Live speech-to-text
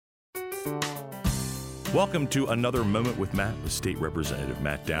Welcome to another Moment with Matt with State Representative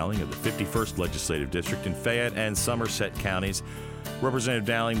Matt Dowling of the 51st Legislative District in Fayette and Somerset counties. Representative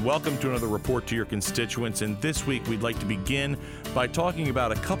Dowling, welcome to another report to your constituents. And this week, we'd like to begin by talking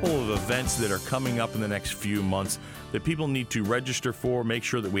about a couple of events that are coming up in the next few months that people need to register for, make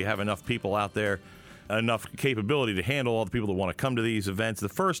sure that we have enough people out there, enough capability to handle all the people that want to come to these events. The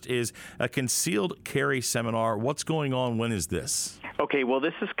first is a concealed carry seminar. What's going on? When is this? Okay, well,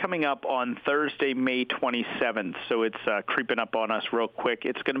 this is coming up on Thursday, May 27th, so it's creeping up on us real quick.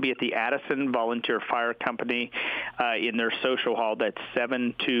 It's going to be at the Addison Volunteer Fire Company in their social hall. That's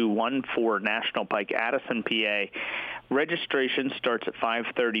 7214 National Pike, Addison, PA. Registration starts at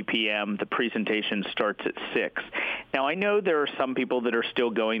 5:30 p.m. The presentation starts at 6. Now, I know there are some people that are still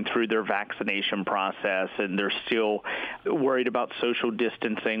going through their vaccination process, and they're still worried about social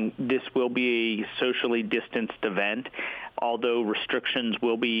distancing. This will be a socially distanced event, although restrictions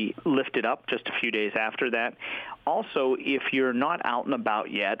will be lifted up just a few days after that. Also, if you're not out and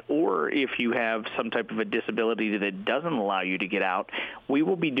about yet, or if you have some type of a disability that doesn't allow you to get out, we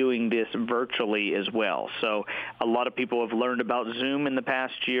will be doing this virtually as well. So a lot of people have learned about Zoom in the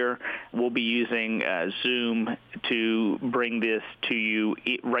past year. We'll be using Zoom to bring this to you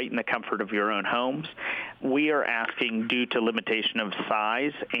right in the comfort of your own homes. We are asking, due to limitation of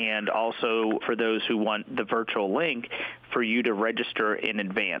size, and also for those who want the virtual link, for you to register in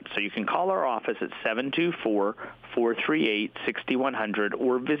advance. So you can call our office at 724-438-6100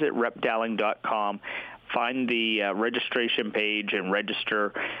 or visit repdowling.com. Find the registration page and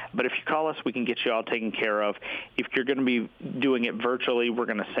register. But if you call us, we can get you all taken care of. If you're going to be doing it virtually, we're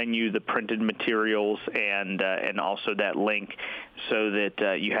going to send you the printed materials and also that link so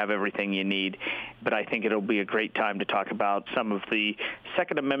that you have everything you need. But I think it'll be a great time to talk about some of the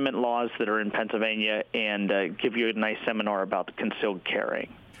Second Amendment laws that are in Pennsylvania and give you a nice seminar about the concealed carrying.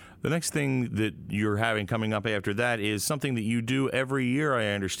 The next thing that you're having coming up after that is something that you do every year, I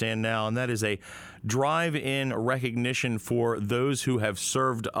understand now, and that is a drive-in recognition for those who have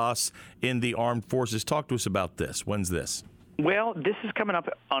served us in the armed forces. Talk to us about this. When's this? Well, this is coming up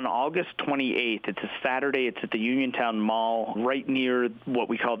on August 28th. It's a Saturday. It's at the Uniontown Mall, right near what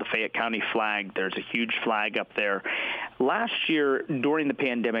we call the Fayette County flag. There's a huge flag up there. Last year, during the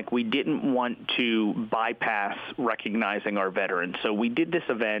pandemic, we didn't want to bypass recognizing our veterans. So we did this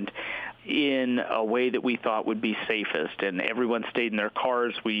event in a way that we thought would be safest, and everyone stayed in their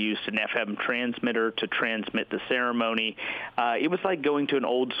cars. We used an FM transmitter to transmit the ceremony. It was like going to an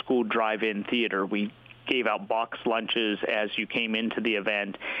old-school drive-in theater. We gave out box lunches as you came into the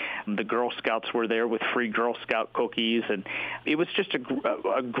event. The Girl Scouts were there with free Girl Scout cookies, and it was just a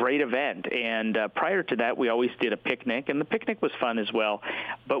great event. And prior to that, we always did a picnic, and the picnic was fun as well.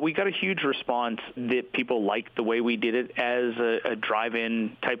 But we got a huge response that people liked the way we did it as a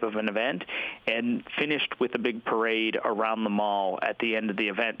drive-in type of an event, and finished with a big parade around the mall at the end of the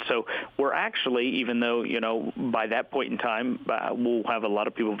event. So we're actually, even though, by that point in time, we'll have a lot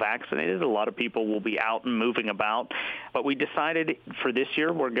of people vaccinated, a lot of people will be out and moving about. But we decided for this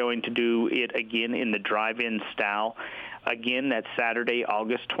year we're going to do it again in the drive-in style. Again, that's Saturday,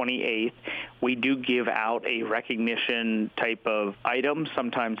 August 28th. We do give out a recognition type of item.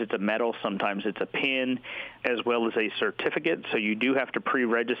 Sometimes it's a medal, sometimes it's a pin, as well as a certificate. So you do have to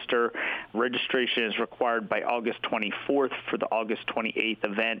pre-register. Registration is required by August 24th for the August 28th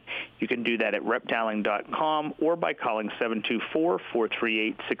event. You can do that at repdowling.com or by calling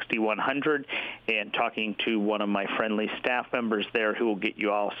 724-438-6100 and talking to one of my friendly staff members there who will get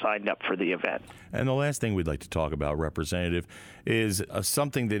you all signed up for the event. And the last thing we'd like to talk about, Representative, is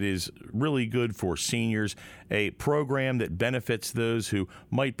something that is really good for seniors, a program that benefits those who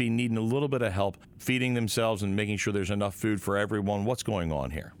might be needing a little bit of help feeding themselves and making sure there's enough food for everyone. What's going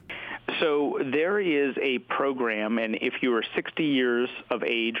on here? So there is a program, and if you are 60 years of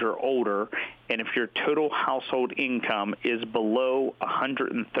age or older, and if your total household income is below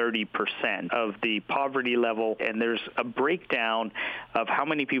 130% of the poverty level, and there's a breakdown of how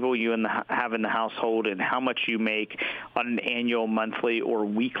many people you have in the household and how much you make on an annual, monthly, or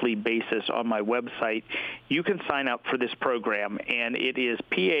weekly basis on my website, you can sign up for this program, and it is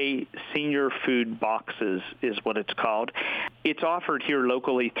PA Senior Food Boxes is what it's called. It's offered here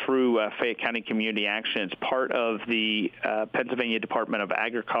locally through Fayette County Community Action. It's part of the Pennsylvania Department of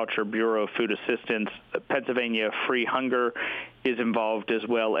Agriculture Bureau of Food Assistance. Pennsylvania Free Hunger is involved, as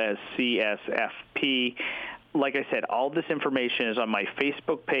well as CSFP. Like I said, all this information is on my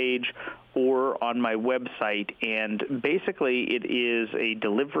Facebook page or on my website, and basically it is a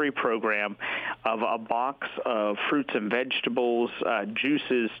delivery program of a box of fruits and vegetables,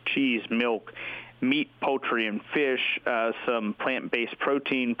 juices, cheese, milk, meat, poultry, and fish, some plant-based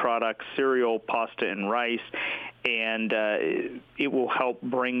protein products, cereal, pasta, and rice, and it will help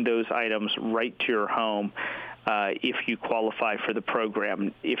bring those items right to your home if you qualify for the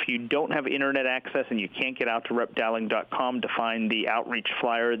program. If you don't have internet access and you can't get out to repdowling.com to find the outreach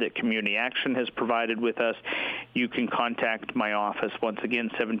flyer that Community Action has provided with us, you can contact my office. Once again,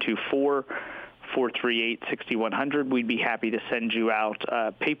 724-438-6100. We'd be happy to send you out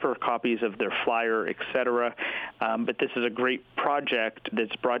paper copies of their flyer, etc. But this is a great project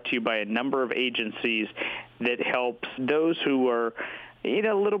that's brought to you by a number of agencies that helps those who are in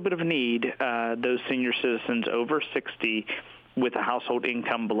a little bit of need, those senior citizens over 60 with a household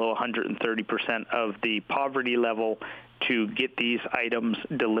income below 130% of the poverty level to get these items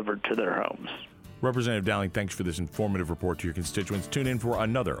delivered to their homes. Representative Dowling, thanks for this informative report to your constituents. Tune in for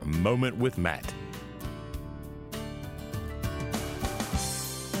another Moment with Matt.